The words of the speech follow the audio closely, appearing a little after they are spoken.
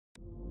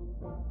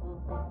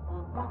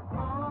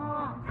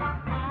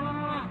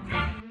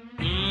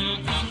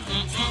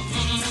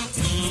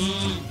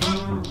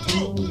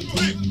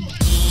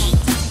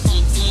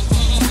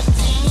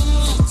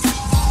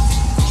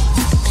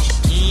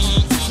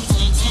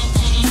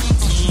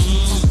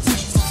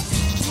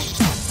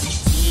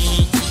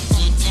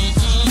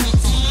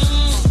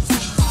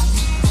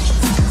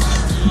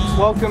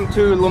welcome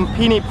to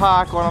Lumpini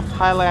Park, one of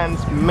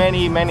Thailand's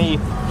many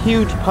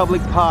huge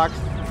public parks,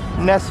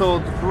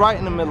 nestled right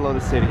in the middle of the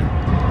city.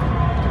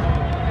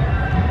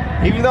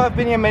 Even though I've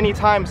been here many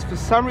times, for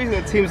some reason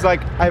it seems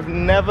like I've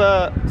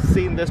never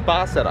seen this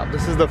bar setup.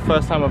 This is the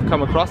first time I've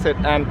come across it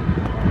and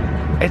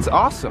it's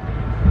awesome.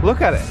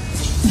 Look at it.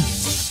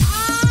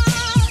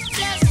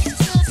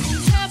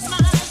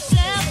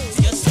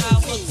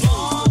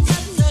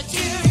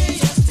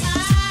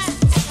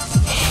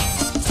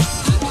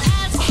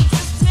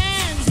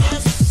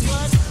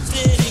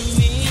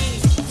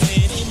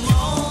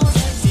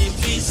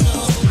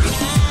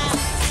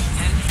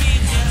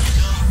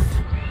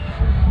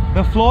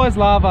 The floor is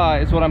lava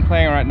is what I'm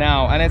playing right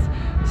now, and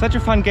it's such a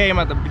fun game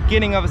at the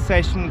beginning of a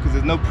session because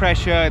there's no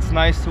pressure. It's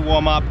nice to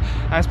warm up,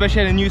 and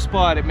especially at a new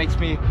spot it makes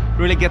me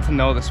really get to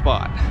know the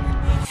spot.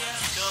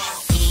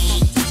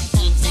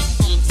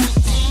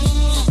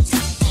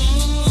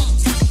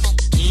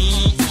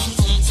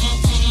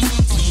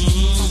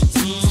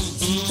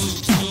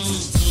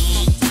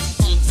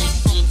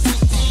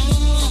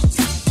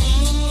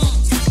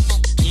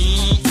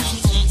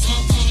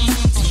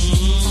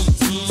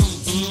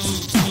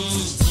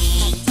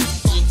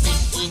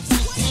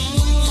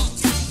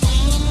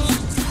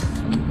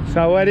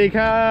 Sawadee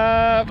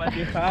krap!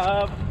 Sawadee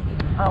krap!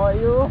 How are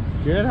you?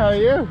 Good, how are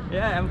you?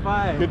 Yeah, I'm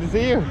fine. Good to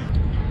see you.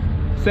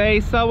 Say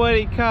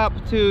Sawadee krap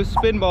to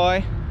Spin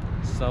Boy.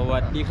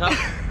 Sawadee krap.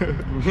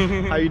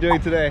 How are you doing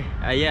today?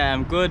 Yeah,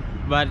 I'm good,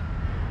 but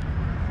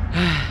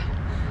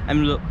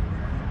I'm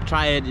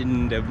tired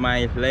in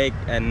my leg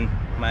and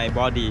my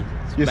body.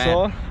 It's you bad.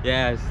 sore?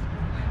 Yes,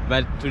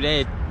 but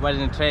today was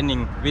in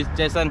training with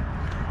Jason.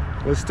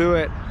 Let's do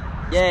it.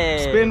 Yay!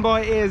 Spin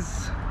Boy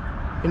is,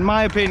 in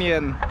my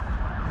opinion,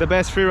 the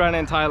best freerunner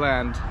in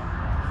Thailand,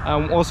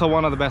 also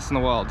one of the best in the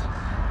world.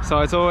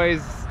 So it's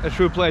always a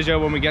true pleasure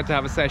when we get to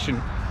have a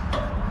session.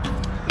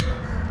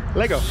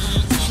 Lego.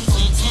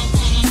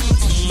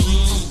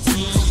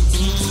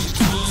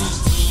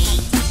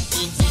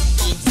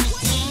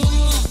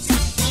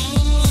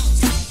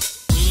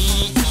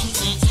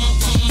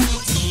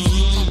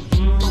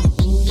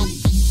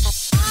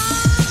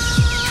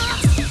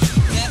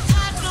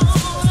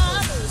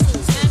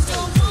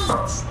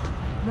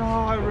 No,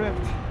 I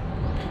ripped.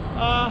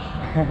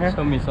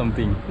 Show me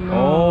something. No.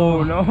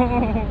 Oh no!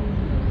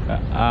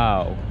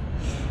 Ow!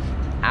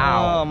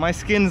 Ow! Oh, my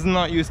skin's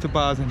not used to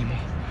bars anymore.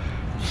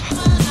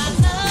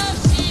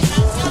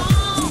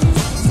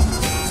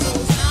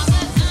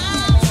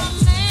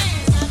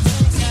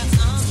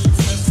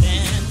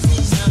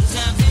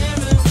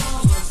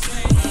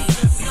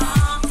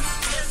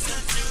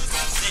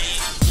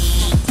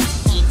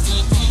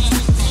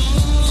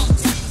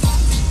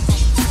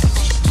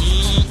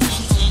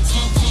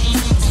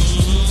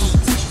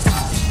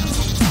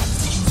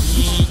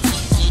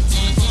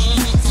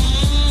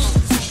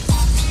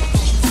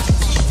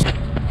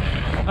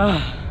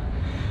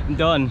 I'm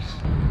done.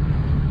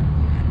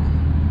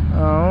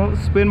 Oh,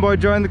 Spin Boy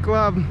joined the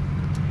club.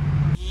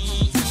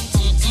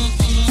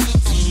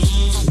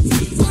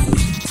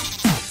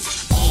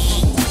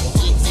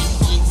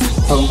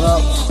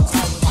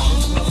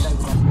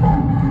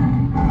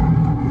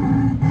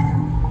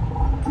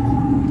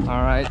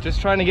 Alright,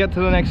 just trying to get to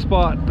the next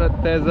spot,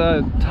 but there's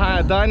a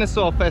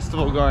dinosaur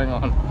festival going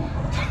on.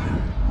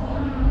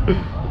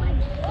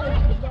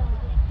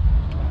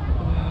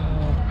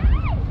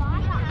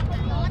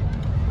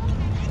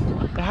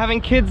 They're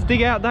having kids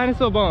dig out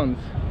dinosaur bones.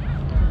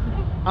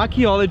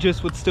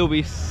 Archaeologists would still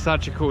be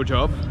such a cool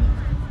job.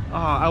 Oh,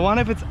 I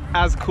wonder if it's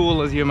as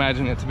cool as you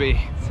imagine it to be.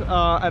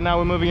 And now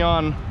we're moving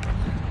on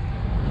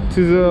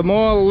to the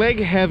more leg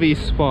heavy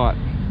spot.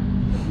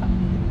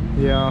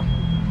 Yeah.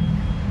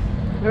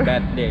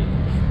 Bad day.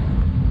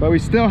 But we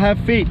still have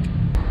feet.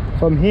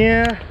 From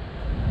here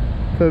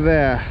to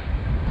there.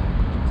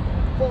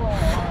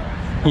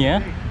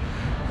 Yeah?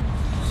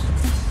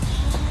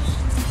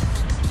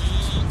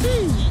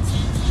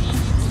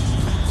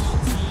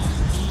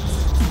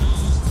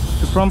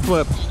 The front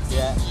flip.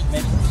 Yeah.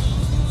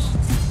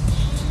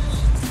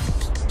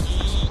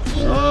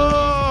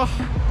 Oh!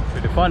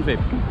 With the front flip.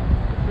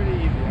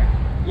 Pretty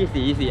easy.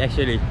 Easy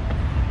actually.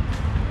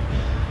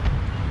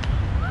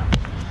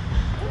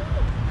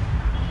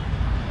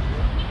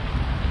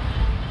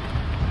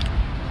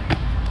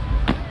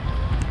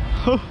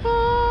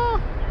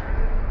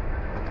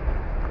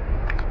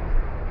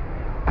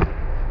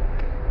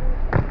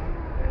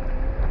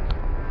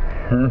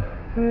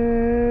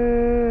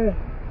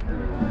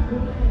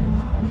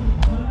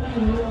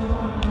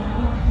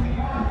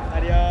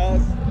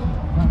 Adios.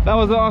 That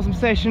was an awesome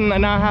session. I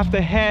now have to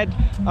head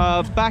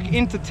back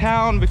into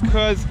town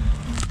because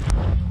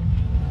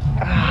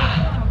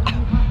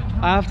I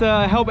have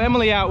to help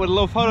Emily out with a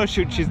little photo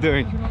shoot she's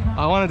doing.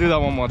 I want to do that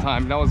one more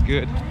time. That was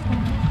good.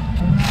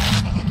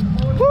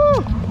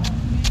 Woo!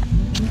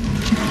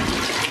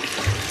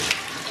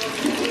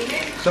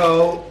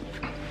 So,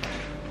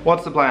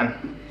 what's the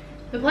plan?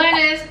 The plan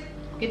is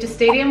get to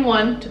Stadium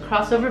 1 to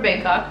cross over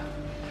Bangkok.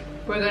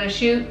 We're going to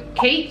shoot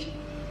Kate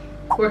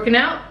working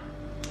out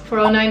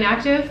 409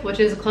 Active,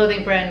 which is a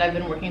clothing brand I've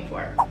been working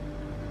for.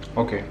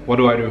 Okay, what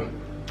do I do?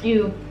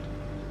 You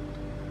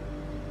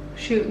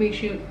shoot me,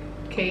 shoot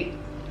Kate.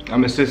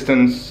 I'm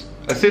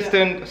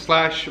assistant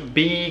slash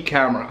B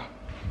camera.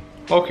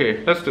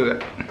 Okay, let's do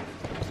that.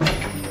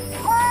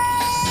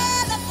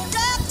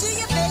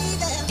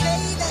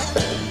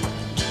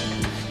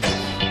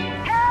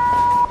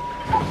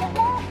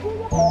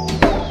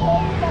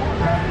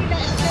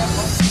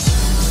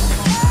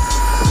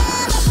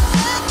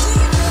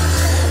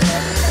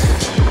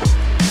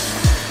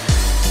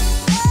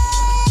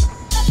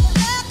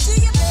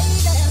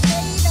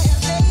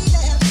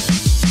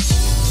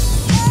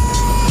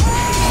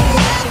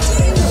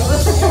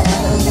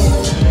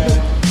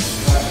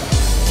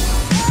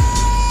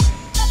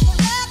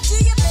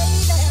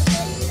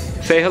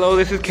 Say hello,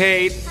 this is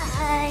Kate.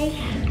 Hi.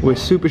 We're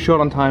super short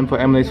on time for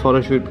Emily's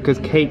photo shoot because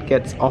Kate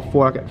gets off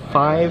work at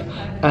 5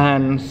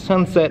 and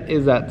sunset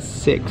is at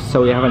 6,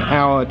 so we have an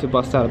hour to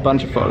bust out a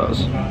bunch of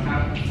photos.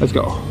 Let's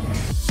go.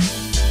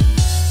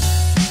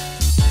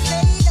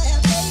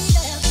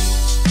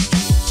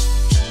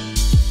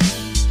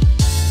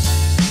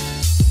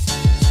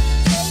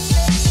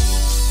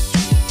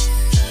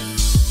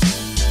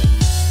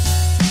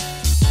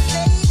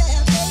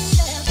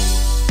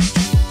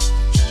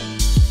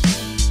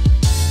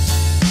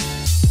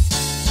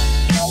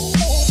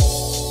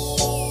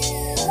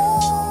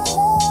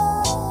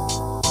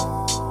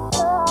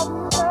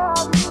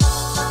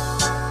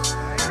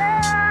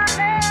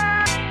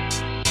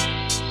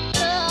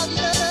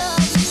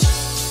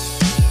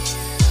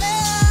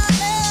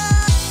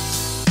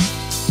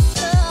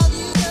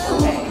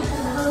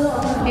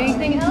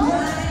 Anything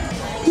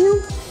else?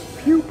 Pew,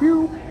 pew,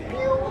 pew,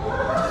 pew.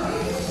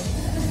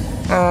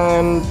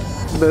 And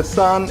the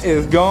sun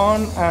is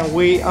gone and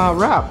we are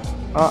wrapped.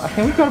 I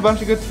think we've got a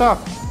bunch of good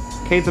stuff.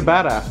 Kate's a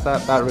badass,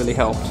 that really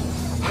helped.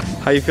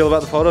 How you feel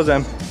about the photos,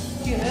 Em?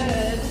 Good.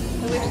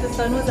 I wish the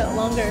sun was out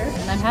longer.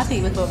 And I'm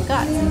happy with what we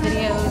got. Some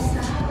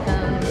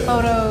videos,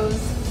 photos,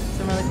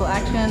 some really cool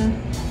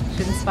action.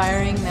 She's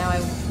inspiring. Now I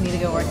need to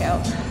go work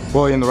out.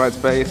 Well, you're in the right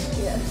space.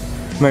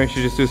 Yes. Maybe we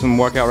should just do some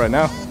workout right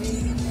now.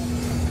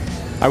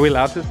 Are we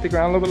allowed to stick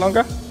around a little bit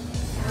longer?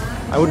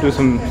 I would do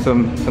some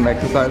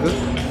exercises.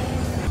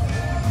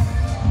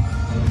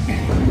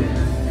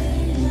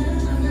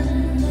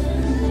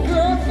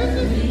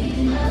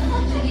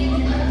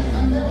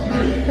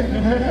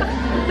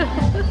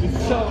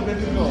 It's so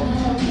difficult.